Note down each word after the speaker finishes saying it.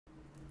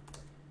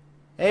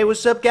Hey,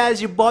 what's up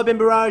guys, your boy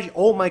BenBarrage.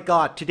 Oh my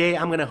god, today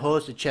I'm gonna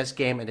host a chess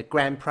game and the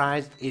grand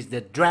prize is the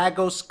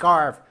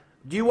DRAGOSCARF.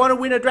 Do you want to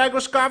win a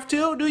DRAGOSCARF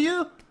too, do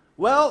you?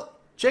 Well,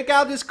 check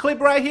out this clip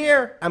right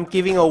here. I'm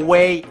giving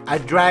away a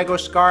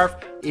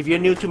DRAGOSCARF. If you're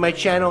new to my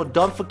channel,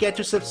 don't forget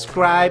to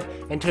subscribe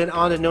and turn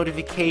on the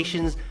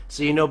notifications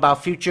so you know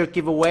about future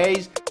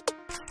giveaways.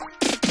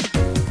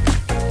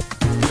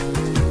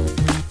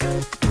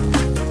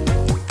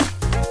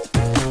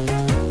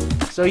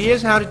 So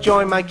here's how to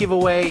join my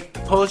giveaway.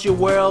 Post your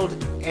world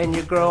and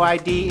your Grow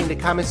ID in the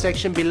comment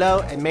section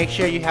below and make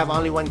sure you have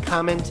only one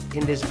comment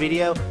in this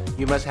video.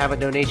 You must have a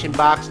donation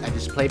box, a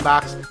display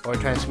box, or a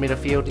transmitter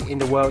field in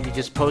the world you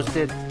just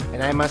posted,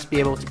 and I must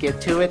be able to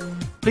get to it.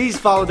 Please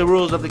follow the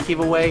rules of the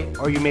giveaway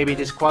or you may be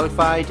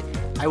disqualified.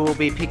 I will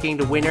be picking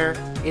the winner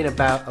in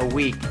about a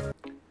week.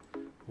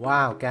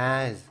 Wow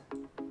guys,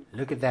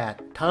 look at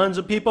that. Tons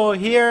of people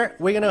here.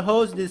 We're gonna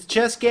host this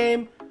chess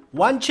game.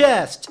 One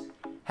chest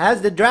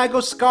has the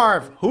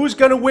DRAGOSCARF. Who's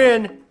gonna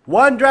win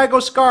one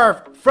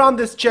DRAGOSCARF from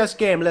this chess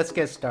game? Let's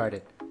get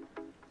started.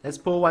 Let's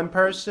pull one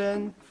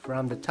person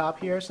from the top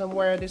here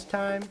somewhere this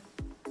time.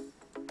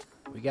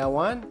 We got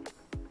one.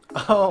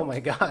 Oh my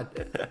god.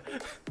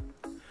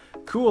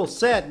 Cool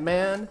set,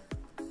 man.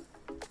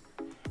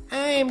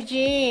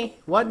 IMG.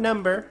 What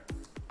number?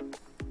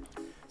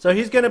 So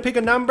he's gonna pick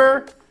a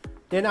number,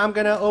 then I'm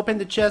gonna open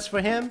the chest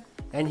for him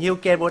and he'll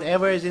get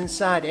whatever is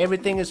inside.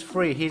 Everything is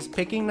free. He's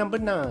picking number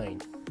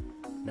 9.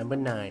 Number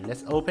 9.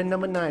 Let's open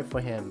number 9 for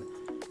him.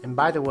 And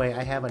by the way,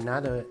 I have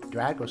another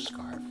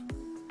DRAGOSCARF.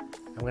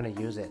 I'm gonna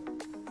use it.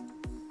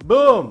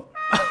 Boom!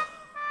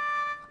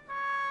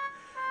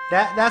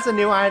 That's a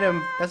new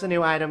item. That's a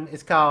new item.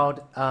 It's called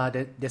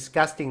the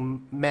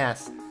disgusting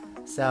mess.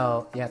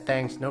 So yeah,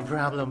 thanks. No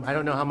problem. I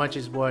don't know how much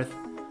it's worth.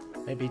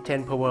 Maybe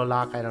 10 per world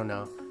lock. I don't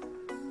know.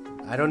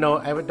 I don't know.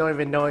 I don't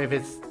even know if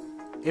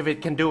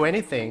it can do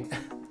anything.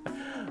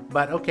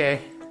 But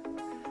okay.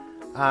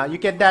 You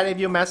get that if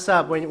you mess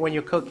up when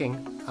you're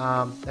cooking.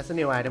 That's a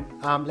new item.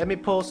 Let me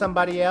pull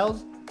somebody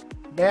else.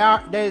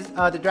 There's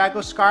the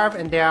DRAGOSCARF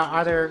and there are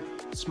other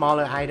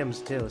smaller items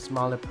too,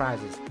 smaller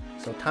prizes.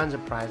 So tons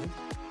of prizes.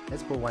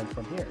 Let's pull one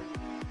from here.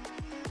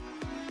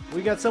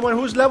 We got someone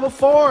who's level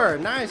 4.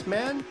 Nice,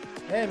 man.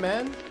 Hey,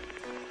 man.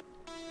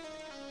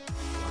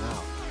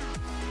 Wow.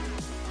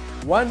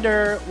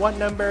 Wonder what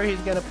number he's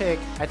gonna pick.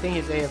 I think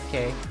he's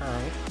AFK.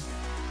 Hi.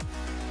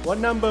 What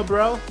number,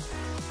 bro?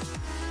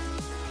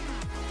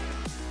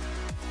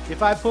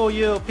 If I pull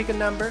you, pick a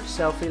number.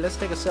 Selfie. Let's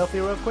take a selfie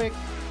real quick.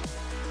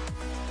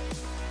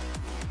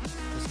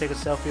 Let's take a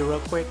selfie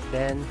real quick.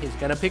 Then he's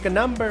gonna pick a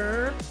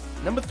number.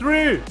 Number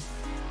 3.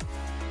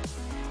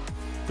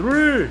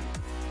 3,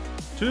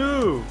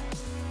 2,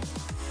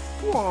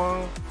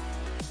 1.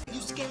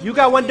 You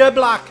got one dirt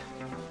block.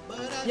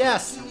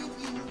 Yes.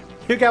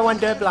 You got one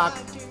dirt block.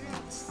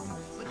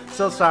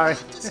 So sorry.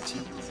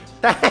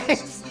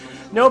 Thanks.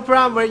 No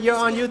problem. You're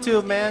on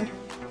YouTube, man.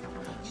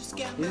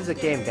 This is a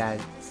game,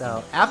 guys.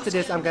 So after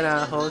this, I'm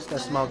gonna host a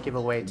small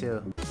giveaway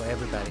too for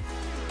everybody.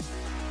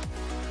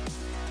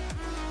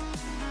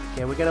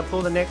 Okay, we're gonna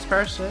pull the next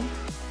person.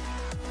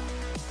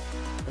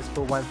 Let's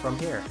pull one from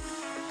here.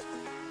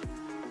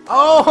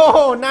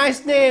 Oh,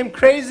 nice name,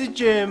 Crazy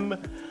Jim.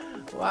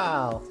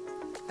 Wow,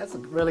 that's a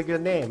really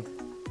good name.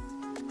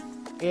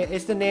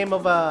 It's the name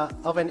of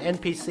an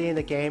NPC in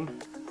the game.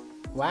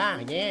 Wow,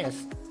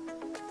 yes.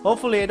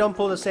 Hopefully, I don't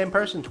pull the same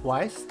person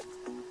twice.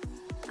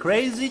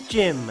 Crazy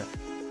Jim.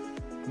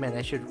 Man,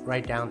 I should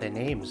write down their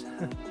names.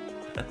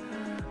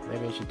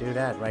 Maybe I should do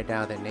that. Write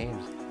down their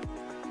names.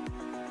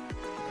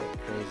 Okay,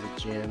 Crazy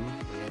Jim.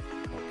 Yeah,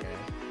 okay.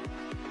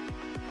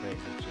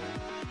 Crazy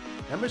Jim.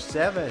 Number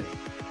 7.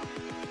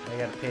 I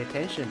gotta pay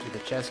attention to the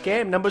chess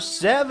game. Number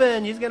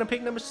 7. He's gonna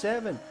pick number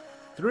 7.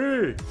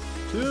 3,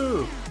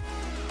 2,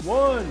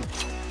 1.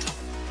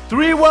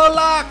 3 world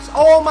locks.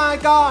 Oh my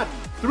god.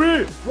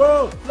 3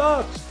 world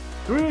locks.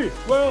 3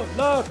 world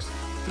locks.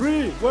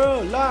 3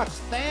 world locks.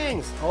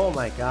 Thanks. Oh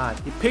my god.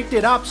 He picked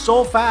it up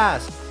so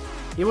fast.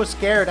 He was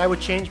scared I would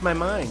change my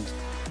mind.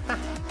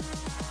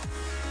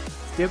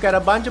 Still got a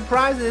bunch of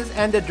prizes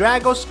and the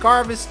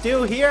DRAGOSCARF is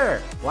still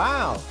here.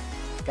 Wow.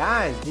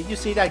 Guys, did you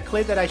see that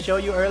clip that I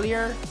showed you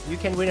earlier? You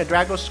can win a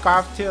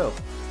DRAGOSCARF too.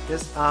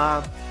 Just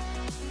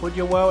put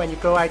your world and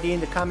your Grow ID in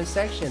the comment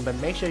section, but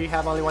make sure you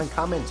have only one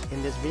comment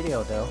in this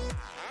video though.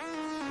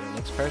 The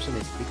next person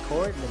is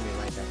Record. Let me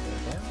write that name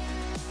down.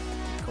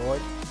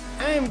 Record.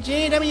 I'm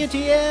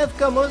GWTF,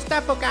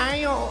 kamusta po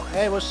kayo?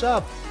 Hey, what's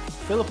up?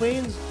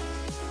 Philippines?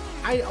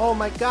 Oh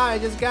my god, I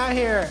just got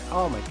here.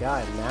 Oh my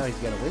god, now he's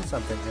gonna win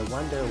something. I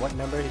wonder what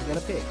number he's gonna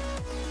pick.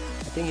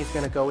 I think he's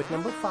gonna go with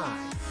number 5.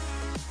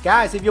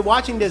 Guys, if you're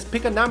watching this,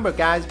 pick a number,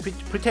 guys.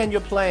 Pretend you're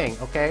playing,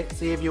 okay?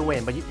 See if you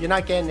win. But you're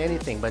not getting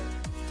anything, but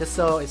just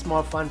so it's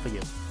more fun for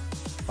you.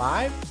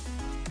 5?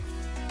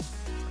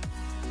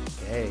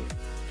 Okay.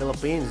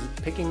 Philippines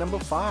picking number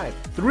 5.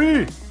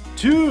 3,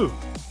 2,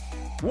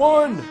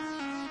 1.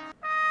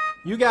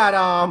 You got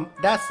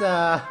that's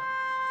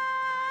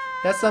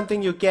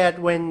something you get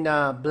when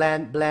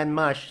bland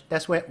mush.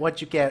 That's what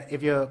you get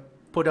if you're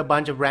put a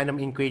bunch of random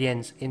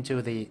ingredients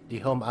into the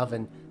home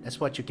oven. That's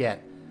what you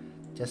get.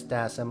 Just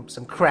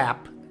some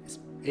crap.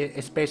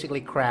 It's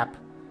basically crap.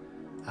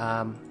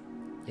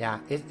 Yeah,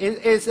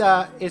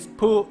 it's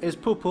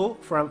poo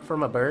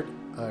from a bird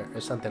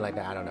or something like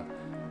that. I don't know.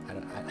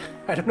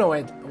 I don't know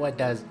what it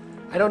does.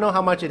 I don't know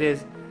how much it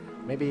is.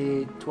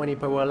 Maybe 20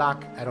 per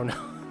warlock. I don't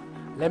know.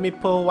 Let me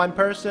pull one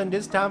person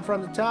this time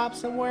from the top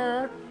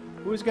somewhere.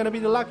 Who's gonna be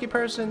the lucky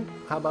person?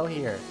 How about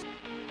here?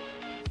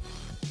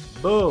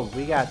 Boom!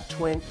 We got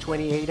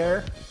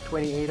 28er.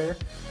 28er.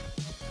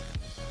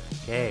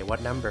 Okay,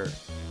 what number?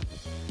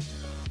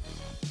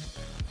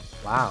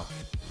 Wow.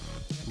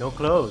 No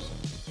clothes.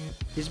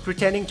 He's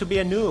pretending to be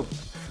a noob.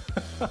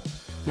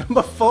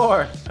 Number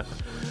 4.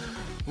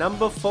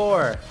 Number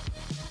 4.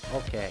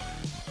 Okay.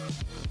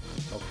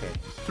 Okay.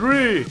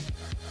 3,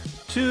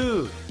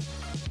 2,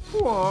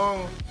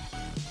 1.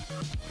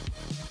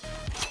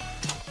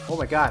 Oh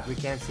my god, we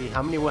can't see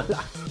how many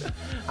warlocks.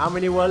 How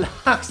many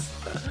warlocks?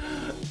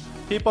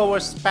 People were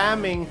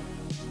spamming.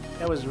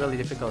 That was really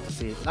difficult to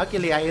see.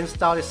 Luckily, I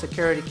installed a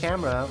security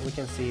camera. We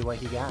can see what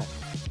he got.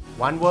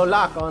 1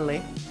 warlock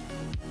only.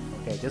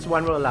 Okay, just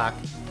 1 warlock.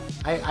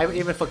 I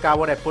even forgot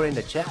what I put in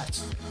the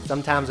chest.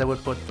 Sometimes I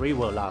would put 3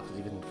 warlocks,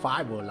 even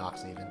 5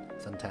 warlocks even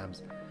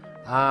sometimes.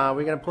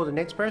 We're gonna pull the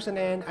next person,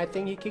 and I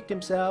think he kicked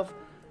himself.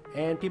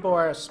 And people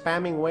are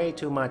spamming way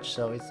too much,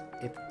 so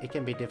it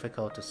can be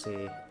difficult to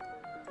see.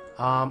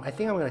 I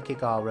think I'm gonna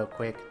kick off real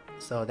quick,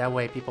 so that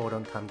way people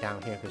don't come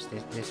down here because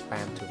they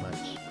spam too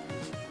much.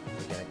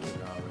 We gotta kick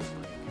off real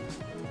quick.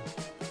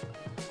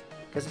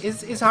 Because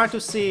it's hard to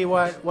see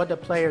what the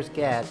players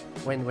get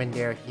when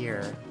they're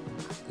here.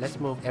 Let's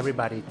move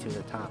everybody to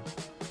the top.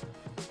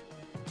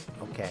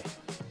 Okay.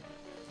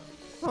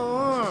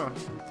 Oh,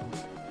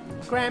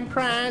 grand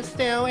prize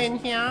still in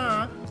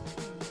here.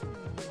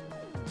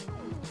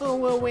 Who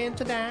will win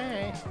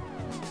today?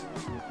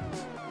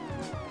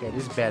 Okay,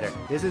 this is better.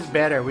 This is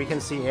better. We can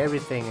see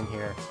everything in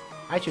here.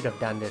 I should have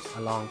done this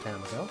a long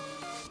time ago.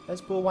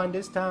 Let's pull one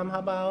this time. How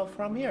about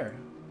from here?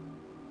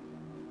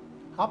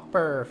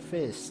 Hopper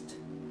Fist.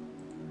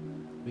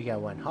 We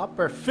got one.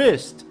 Hopper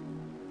Fist.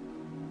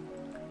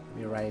 Let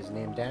me write his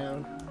name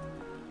down.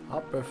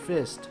 Hopper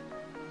Fist.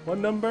 What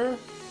number?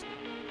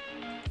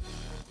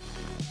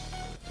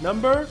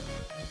 Number?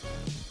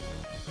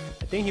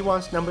 I think he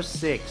wants number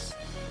 6.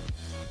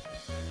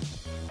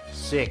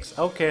 6.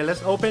 Okay,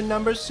 let's open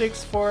number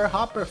 6 for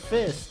Hopper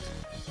Fist.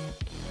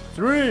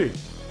 3,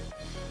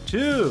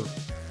 2,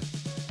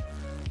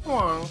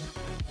 1.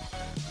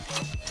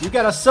 You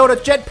got a soda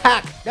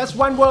jetpack. That's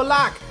 1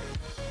 warlock.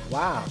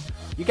 Wow.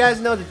 You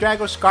guys know the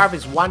DRAGOSCARF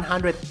is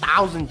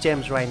 100,000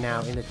 gems right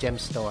now in the gem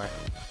store.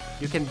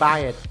 You can buy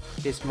it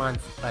this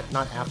month, but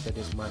not after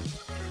this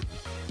month.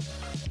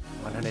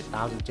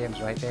 100,000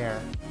 gems right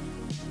there.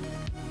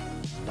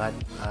 But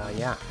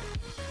yeah.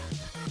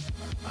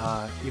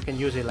 You can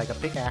use it like a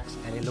pickaxe,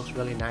 and it looks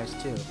really nice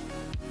too.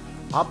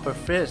 Hopper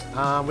Fist.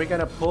 We're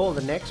gonna pull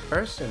the next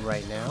person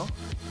right now.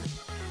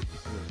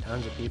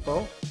 Tons of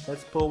people.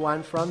 Let's pull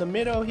one from the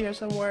middle here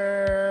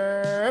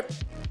somewhere.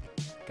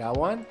 Got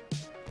one.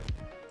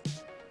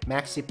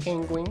 Maxi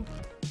Penguin.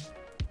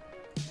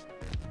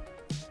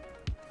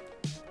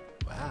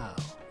 Wow,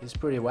 he's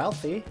pretty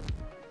wealthy.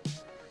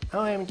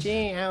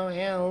 OMG,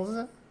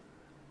 LLs.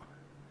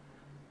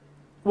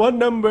 What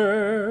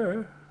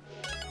number?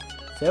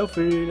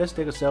 Selfie. Let's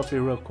take a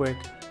selfie real quick.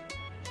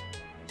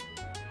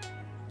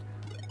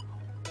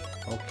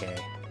 Okay.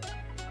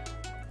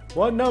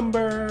 What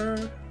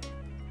number?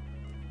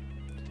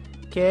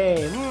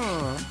 Okay.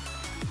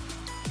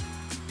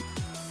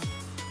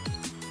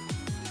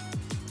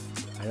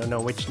 I don't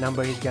know which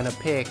number he's gonna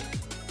pick.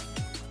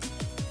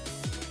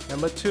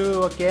 Number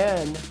 2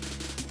 again.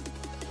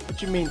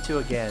 What you mean 2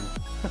 again?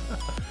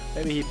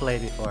 Maybe he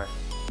played before.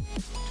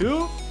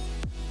 2?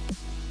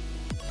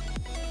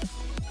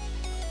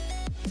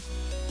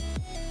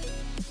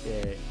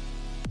 Okay.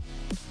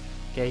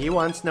 Okay, he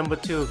wants number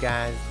 2,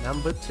 guys.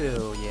 Number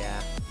 2,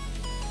 yeah.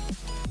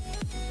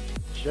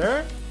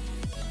 Sure?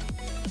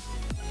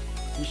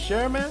 You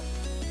sure, man?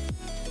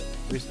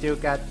 We still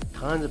got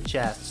tons of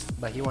chests,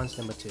 but he wants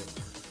number 2.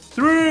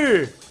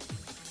 3,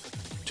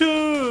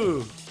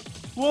 2,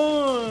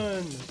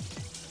 1.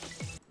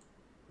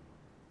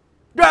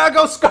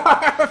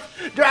 DRAGOSCARF!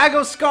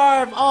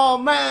 DRAGOSCARF! Oh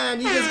man,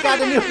 you just got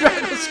the new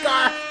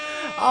DRAGOSCARF!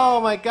 Oh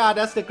my god,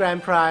 that's the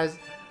grand prize.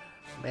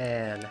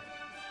 Man.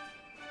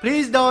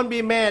 Please don't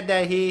be mad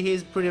that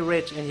he's pretty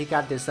rich and he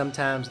got this.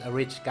 Sometimes a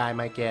rich guy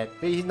might get,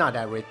 but he's not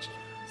that rich.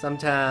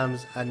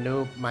 Sometimes a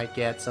noob might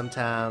get,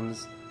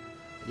 sometimes...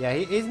 Yeah,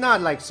 he's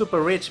not like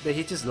super rich, but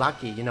he's just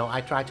lucky. You know,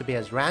 I try to be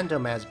as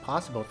random as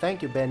possible.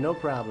 Thank you, Ben, no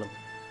problem.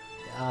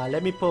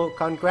 Let me pull,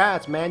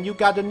 congrats, man. You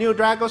got the new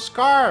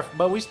DRAGOSCARF,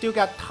 but we still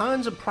got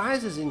tons of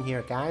prizes in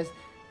here, guys.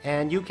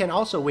 And you can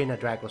also win a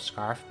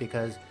DRAGOSCARF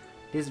because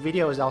this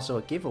video is also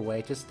a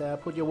giveaway. Just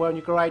put your World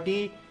Nuclear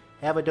ID,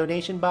 have a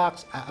donation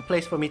box, a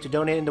place for me to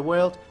donate in the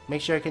world.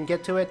 Make sure you can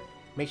get to it.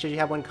 Make sure you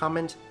have one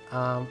comment.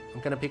 I'm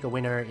gonna pick a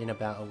winner in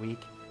about a week.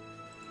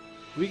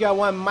 We got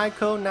one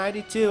Michael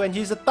 92, and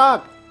he's a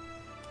thug.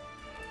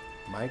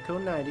 Michael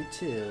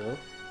 92. Okay,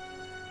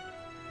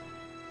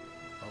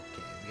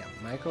 we got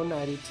Michael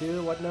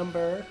 92. What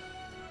number?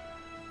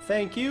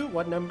 Thank you.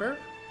 What number?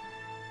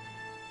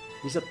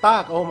 He's a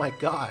thug. Oh my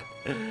god.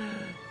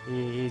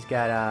 He's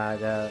got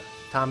the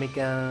Tommy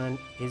gun.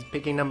 He's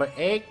picking number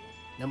 8.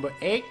 Number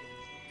 8.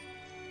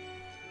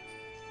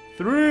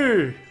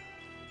 3,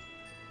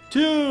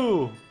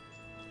 2,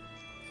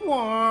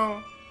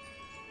 1.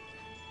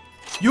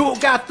 You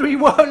got 3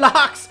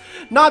 warlocks.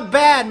 Not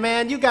bad,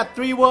 man. You got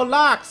 3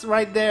 warlocks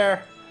right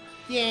there.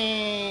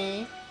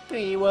 Yay.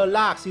 3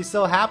 warlocks. He's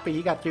so happy.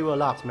 He got 3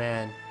 warlocks,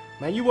 man.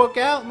 Man, you work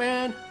out,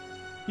 man.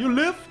 You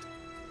lift.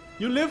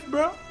 You lift,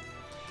 bro.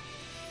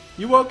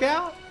 You work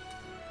out.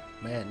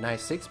 Man,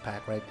 nice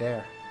 6-pack right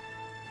there.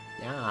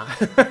 Yeah.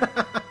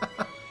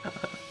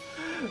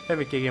 Let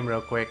me kick him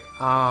real quick.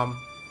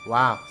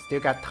 Wow.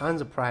 Still got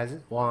tons of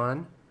prizes.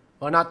 1.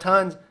 Well, not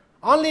tons.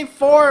 Only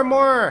 4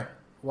 more.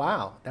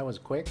 Wow, that was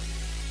quick.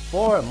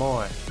 4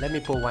 more. Let me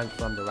pull one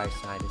from the right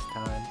side this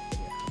time.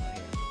 Yeah, right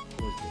here.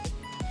 Who is this?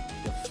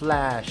 The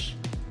Flash.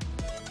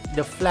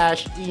 The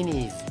Flash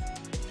Eenies.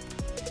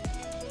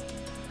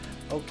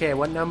 Okay,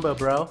 what number,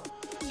 bro?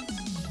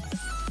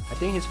 I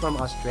think he's from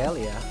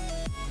Australia.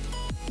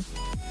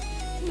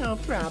 No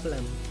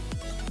problem.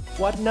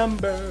 What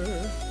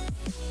number?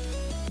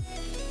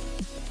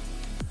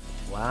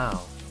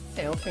 Wow.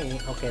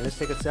 Selfie. Okay, let's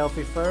take a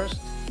selfie first.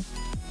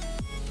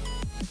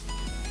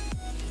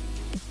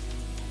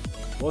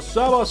 What's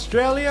up,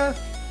 Australia?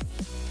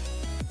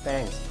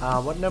 Thanks.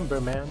 What number,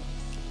 man?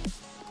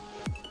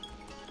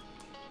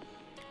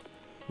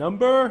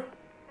 Number?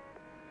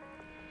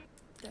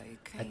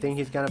 I think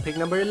he's gonna pick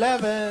number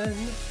 11.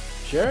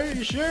 Sure,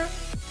 you sure?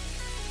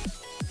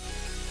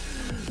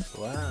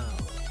 Wow.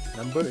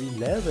 Number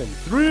 11.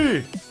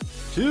 3,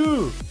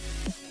 2,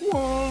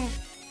 1.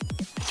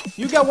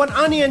 You got 1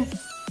 onion.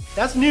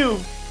 That's new.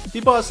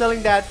 People are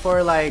selling that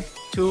for like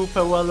 2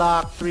 per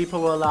warlock, 3 per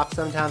warlock,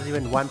 sometimes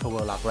even 1 per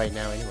warlock right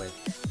now anyway.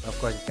 Of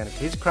course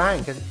he's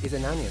crying because he's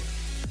an onion.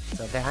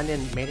 So the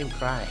onion made him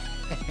cry.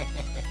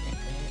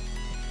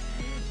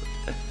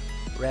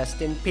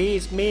 Rest in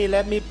peace, me.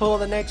 Let me pull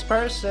the next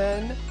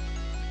person.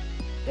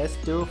 Let's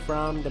do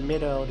from the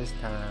middle this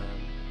time.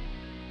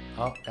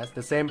 Oh, that's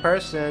the same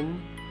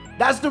person.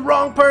 That's the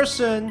wrong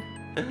person.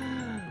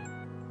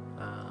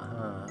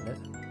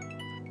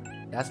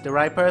 That's the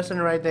right person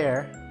right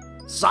there.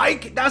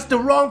 Psych! That's the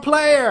wrong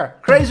player!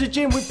 Crazy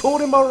Jim, we pulled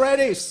him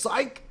already!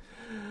 Psych!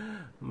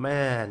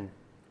 Man.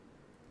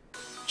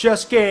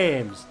 Chess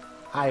games.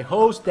 I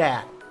host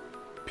that.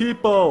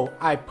 People,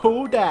 I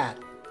pull that.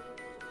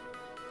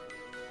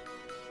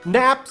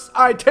 Naps,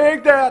 I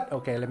take that!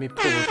 Okay, let me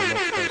pull the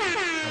next person.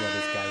 How about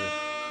this guy with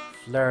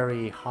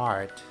Flurry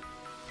Heart?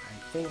 I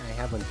think I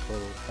haven't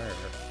pulled her.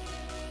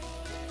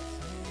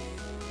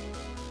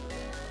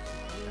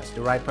 That's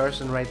the right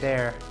person right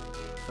there.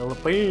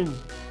 Philippines.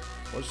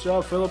 What's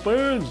up,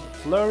 Philippines?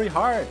 Flurry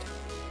Heart.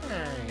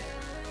 Hi.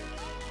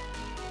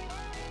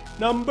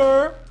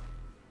 Number?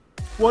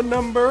 What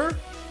number?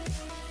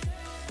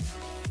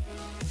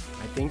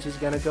 I think she's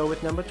gonna go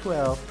with number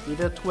 12.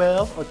 Either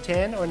 12 or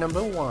 10 or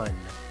number 1.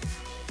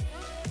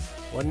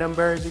 What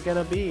number is it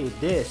gonna be?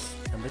 This.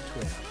 Number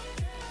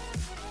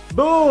 12.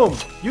 Boom!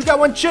 You got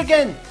 1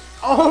 chicken!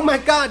 Oh my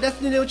god, that's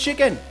the new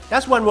chicken!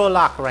 That's 1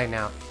 warlock right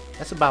now.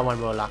 That's about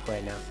 1 warlock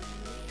right now.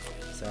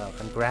 So,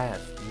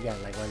 congrats. You got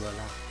like 1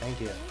 warlock.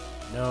 Thank you.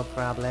 No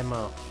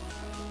problemo.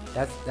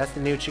 That's the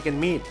new chicken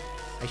meat.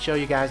 I show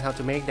you guys how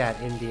to make that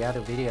in the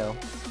other video.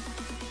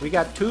 We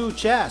got 2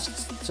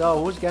 chests.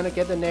 So who's gonna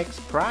get the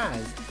next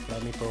prize?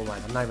 Let me pull one.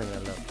 I'm not even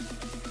gonna look.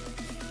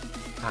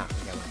 Ah,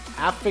 we got one.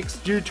 Affix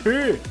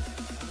GT.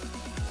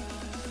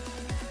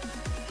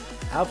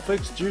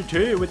 Affix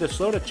GT with the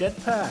soda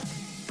jetpack.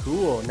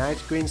 Cool.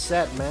 Nice green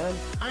set, man.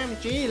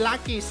 IMG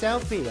lucky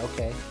selfie.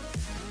 Okay.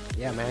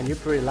 Yeah, man, you're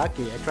pretty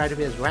lucky. I try to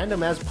be as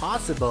random as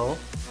possible.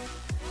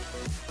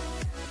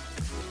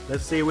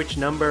 Let's see which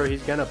number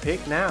he's gonna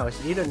pick now.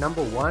 It's either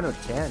number 1 or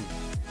 10.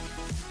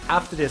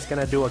 After this,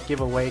 gonna do a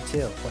giveaway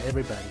too for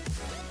everybody.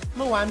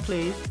 Number 1,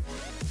 please.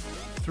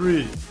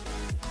 3,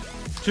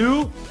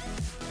 2,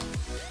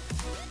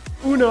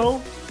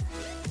 1.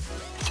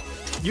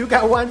 You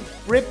got 1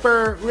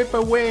 Ripper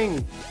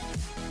wing.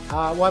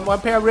 One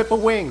pair of Ripper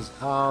wings.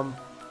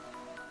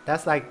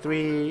 That's like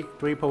 3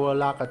 per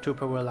warlock or 2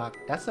 per warlock.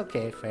 That's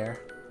okay, fair.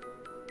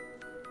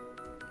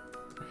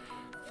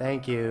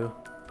 Thank you.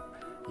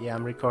 Yeah,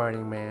 I'm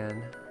recording,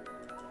 man.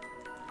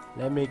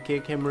 Let me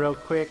kick him real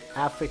quick.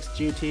 Affix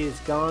GT is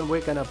gone.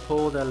 We're gonna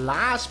pull the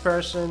last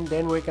person,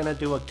 then we're gonna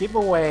do a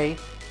giveaway.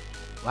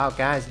 Wow,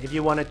 guys, if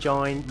you want to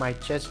join my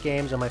chess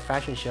games or my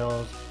fashion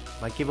shows,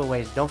 my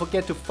giveaways, don't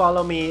forget to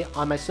follow me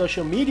on my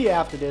social media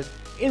after this,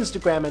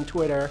 Instagram and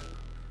Twitter.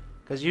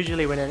 Because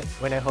usually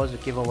when I host a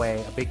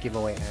giveaway, a big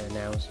giveaway, I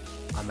announce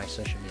on my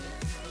social media.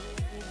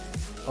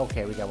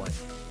 Okay, we got 1.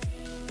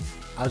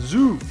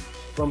 Azu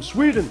from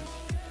Sweden.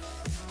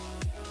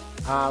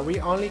 We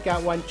only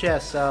got 1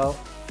 chest, so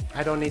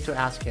I don't need to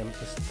ask him.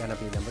 It's gonna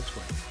be number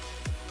 12.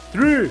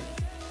 3,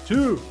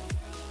 2,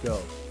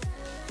 go.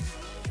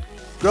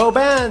 Grow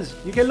bands!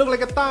 You can look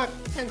like a duck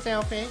and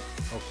selfie.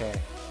 Okay.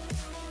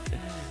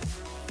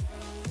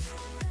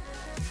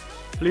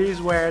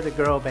 Please wear the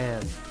girl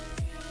band.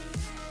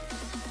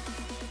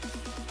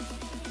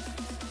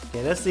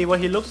 Okay, let's see what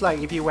he looks like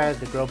if he wears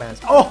the girl bands.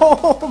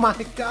 Oh my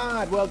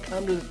god!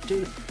 Welcome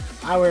to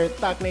our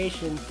Duck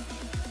Nation.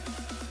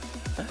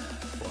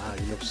 Wow,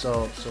 you look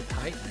so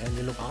tight, man.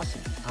 You look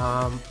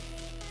awesome.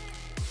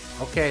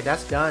 Okay,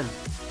 that's done.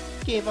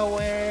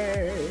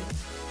 Giveaway.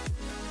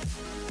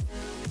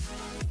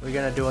 We're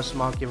gonna do a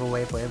small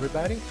giveaway for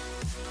everybody.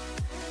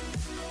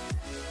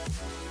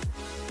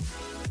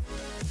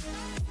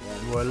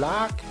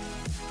 Warlock.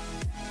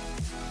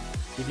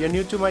 If you're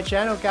new to my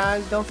channel,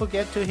 guys, don't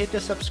forget to hit the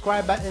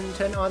subscribe button,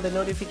 turn on the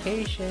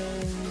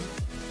notifications,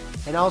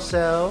 and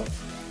also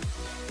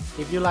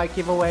if you like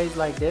giveaways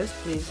like this,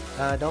 please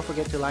don't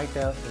forget to like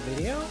the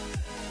video.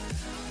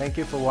 Thank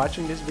you for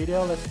watching this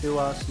video. Let's do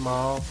a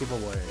small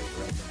giveaway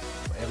right now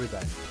for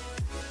everybody.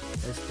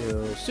 Let's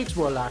do 6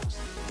 warlocks.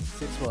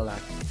 6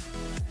 warlocks.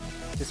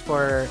 Just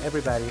for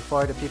everybody,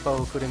 for the people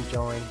who couldn't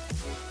join.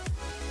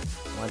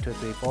 1, 2,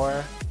 3,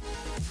 4.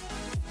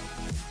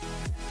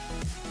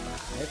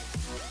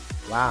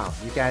 Wow,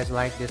 you guys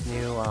like this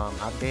new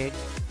update?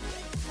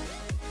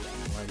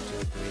 1, 2,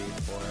 3,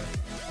 4,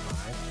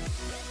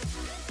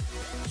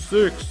 5,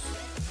 6.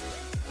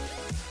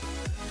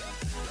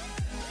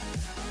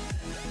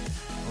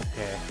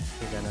 Okay,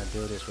 we're gonna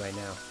do this right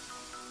now.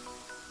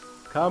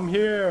 Come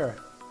here.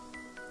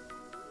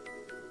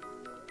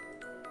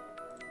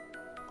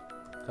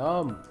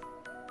 Come.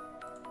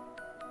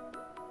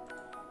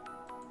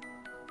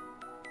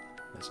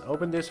 Let's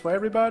open this for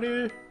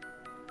everybody.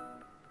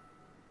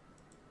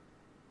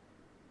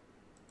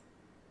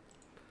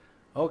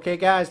 Okay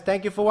guys,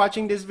 thank you for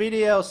watching this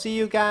video. See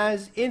you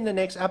guys in the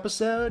next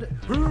episode.